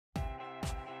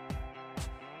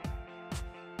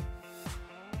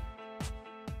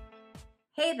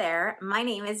Hey there, my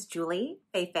name is Julie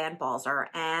Faye-Fan Balzer,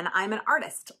 and I'm an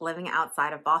artist living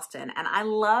outside of Boston, and I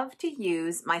love to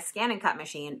use my ScanNCut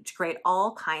machine to create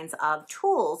all kinds of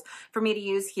tools for me to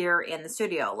use here in the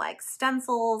studio, like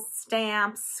stencils,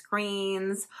 stamps,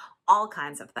 screens, all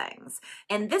kinds of things.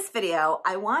 In this video,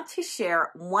 I want to share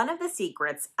one of the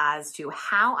secrets as to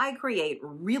how I create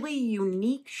really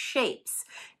unique shapes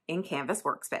in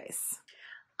CanvasWorkspace.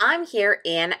 I'm here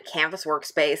in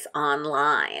CanvasWorkspace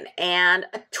Online, and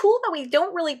a tool that we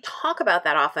don't really talk about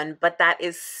that often, but that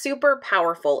is super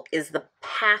powerful, is the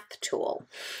Path tool.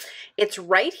 It's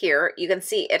right here. You can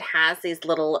see it has these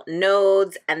little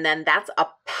nodes, and then that's a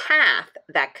path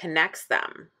that connects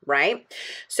them, right?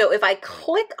 So if I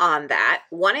click on that,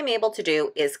 what I'm able to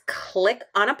do is click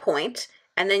on a point,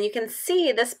 and then you can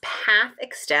see this path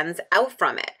extends out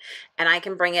from it, and I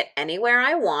can bring it anywhere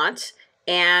I want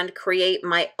and create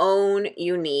my own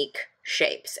unique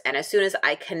shapes. And as soon as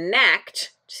I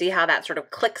connect, see how that sort of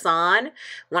clicks on?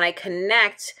 When I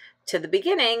connect to the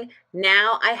beginning,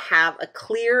 now I have a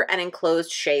clear and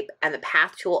enclosed shape, and the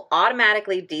Path tool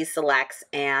automatically deselects,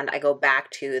 and I go back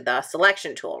to the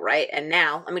selection tool, right? And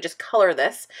now let me just color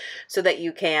this so that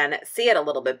you can see it a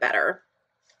little bit better.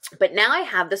 But now I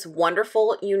have this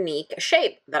wonderful, unique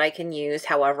shape that I can use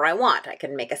however I want. I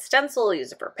can make a stencil,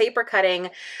 use it for paper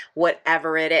cutting,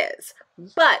 whatever it is.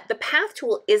 But the Path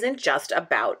tool isn't just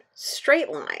about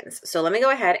straight lines. So let me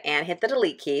go ahead and hit the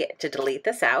delete key to delete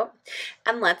this out.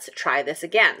 And let's try this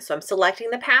again. So I'm selecting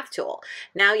the Path tool.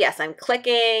 Now, yes, I'm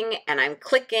clicking and I'm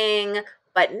clicking,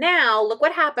 but now look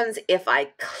what happens if I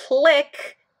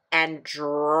click and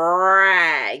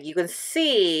drag. You can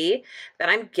see that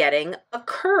I'm getting a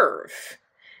curve.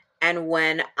 And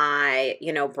when I,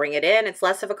 bring it in, it's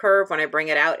less of a curve. When I bring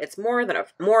it out, it's more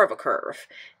of a curve.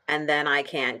 And then I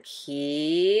can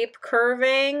keep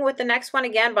curving with the next one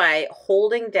again by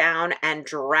holding down and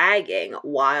dragging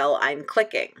while I'm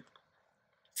clicking.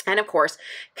 And of course,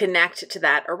 connect to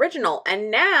that original.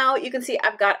 And now you can see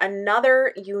I've got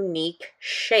another unique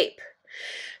shape.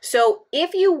 So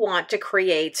if you want to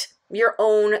create your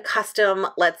own custom,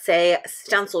 let's say,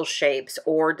 stencil shapes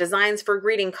or designs for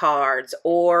greeting cards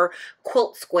or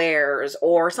quilt squares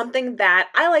or something that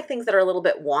I like, things that are a little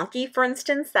bit wonky, for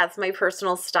instance, that's my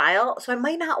personal style. So I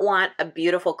might not want a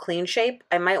beautiful clean shape.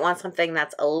 I might want something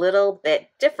that's a little bit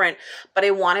different, but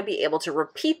I want to be able to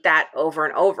repeat that over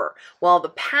and over. Well, the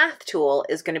Path tool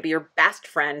is going to be your best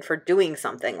friend for doing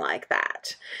something like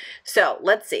that. So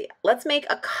let's see. Let's make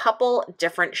a couple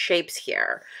different shapes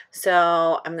here.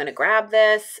 So I'm going to grab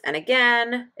this, and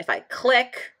again, if I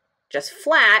click just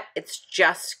flat, it's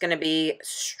just going to be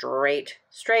straight,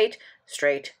 straight,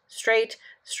 straight, straight,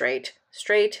 straight,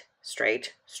 straight,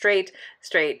 straight, straight,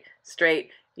 straight, straight.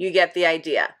 You get the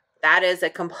idea. That is a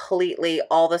completely,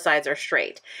 all the sides are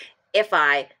straight. If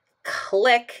I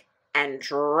click and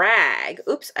drag,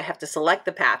 oops, I have to select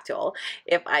the Path tool.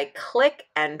 If I click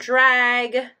and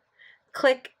drag,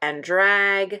 click and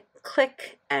drag,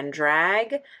 click and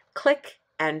drag, click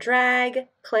and drag,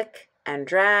 click and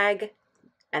drag,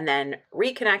 and then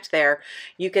reconnect there,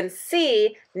 you can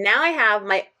see now I have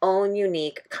my own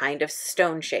unique kind of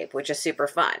stone shape, which is super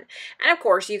fun. And of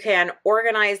course, you can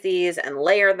organize these and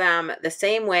layer them the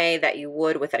same way that you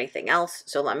would with anything else.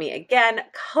 So let me again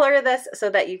color this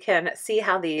so that you can see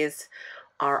how these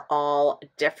are all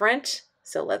different.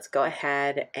 So let's go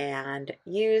ahead and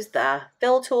use the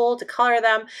fill tool to color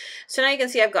them. So now you can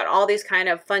see I've got all these kind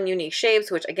of fun, unique shapes,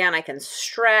 which again, I can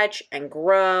stretch and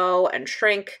grow and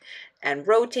shrink and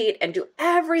rotate and do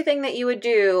everything that you would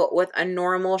do with a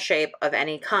normal shape of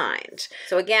any kind.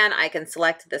 So again, I can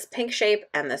select this pink shape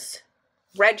and this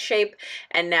red shape.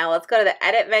 And now let's go to the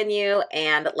edit menu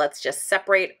and let's just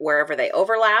separate wherever they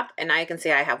overlap. And now you can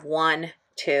see I have 1,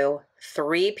 2,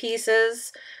 3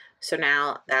 pieces. So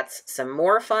now that's some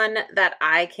more fun that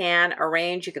I can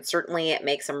arrange. You could certainly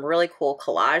make some really cool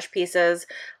collage pieces.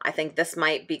 I think this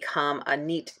might become a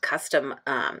neat custom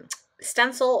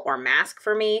stencil or mask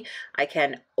for me. I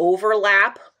can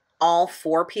overlap all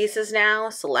 4 pieces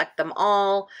now, select them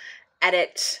all,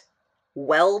 edit,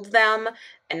 weld them,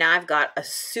 and now I've got a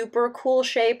super cool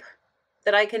shape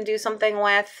that I can do something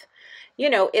with.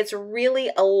 It's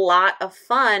really a lot of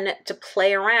fun to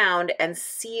play around and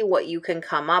see what you can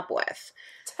come up with.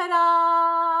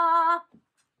 Ta-da!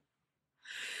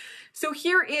 So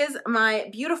here is my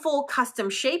beautiful custom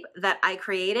shape that I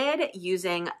created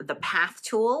using the Path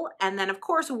tool. And then of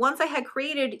course, once I had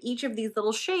created each of these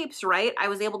little shapes, right, I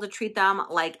was able to treat them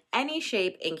like any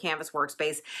shape in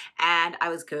CanvasWorkspace, and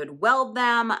I could weld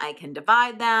them, I can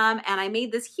divide them, and I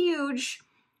made this huge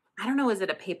I don't know, is it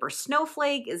a paper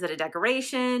snowflake? Is it a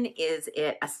decoration? Is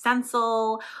it a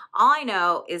stencil? All I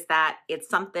know is that it's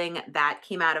something that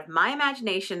came out of my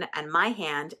imagination and my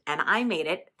hand, and I made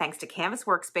it thanks to Canvas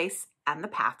Workspace and the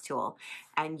Path tool,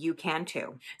 and you can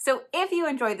too. So if you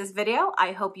enjoyed this video,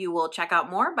 I hope you will check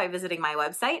out more by visiting my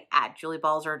website at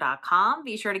juliebalzer.com.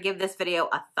 Be sure to give this video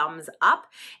a thumbs up,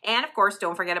 and of course,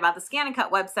 don't forget about the ScanNCut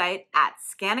website at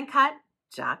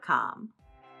ScanNCut.com.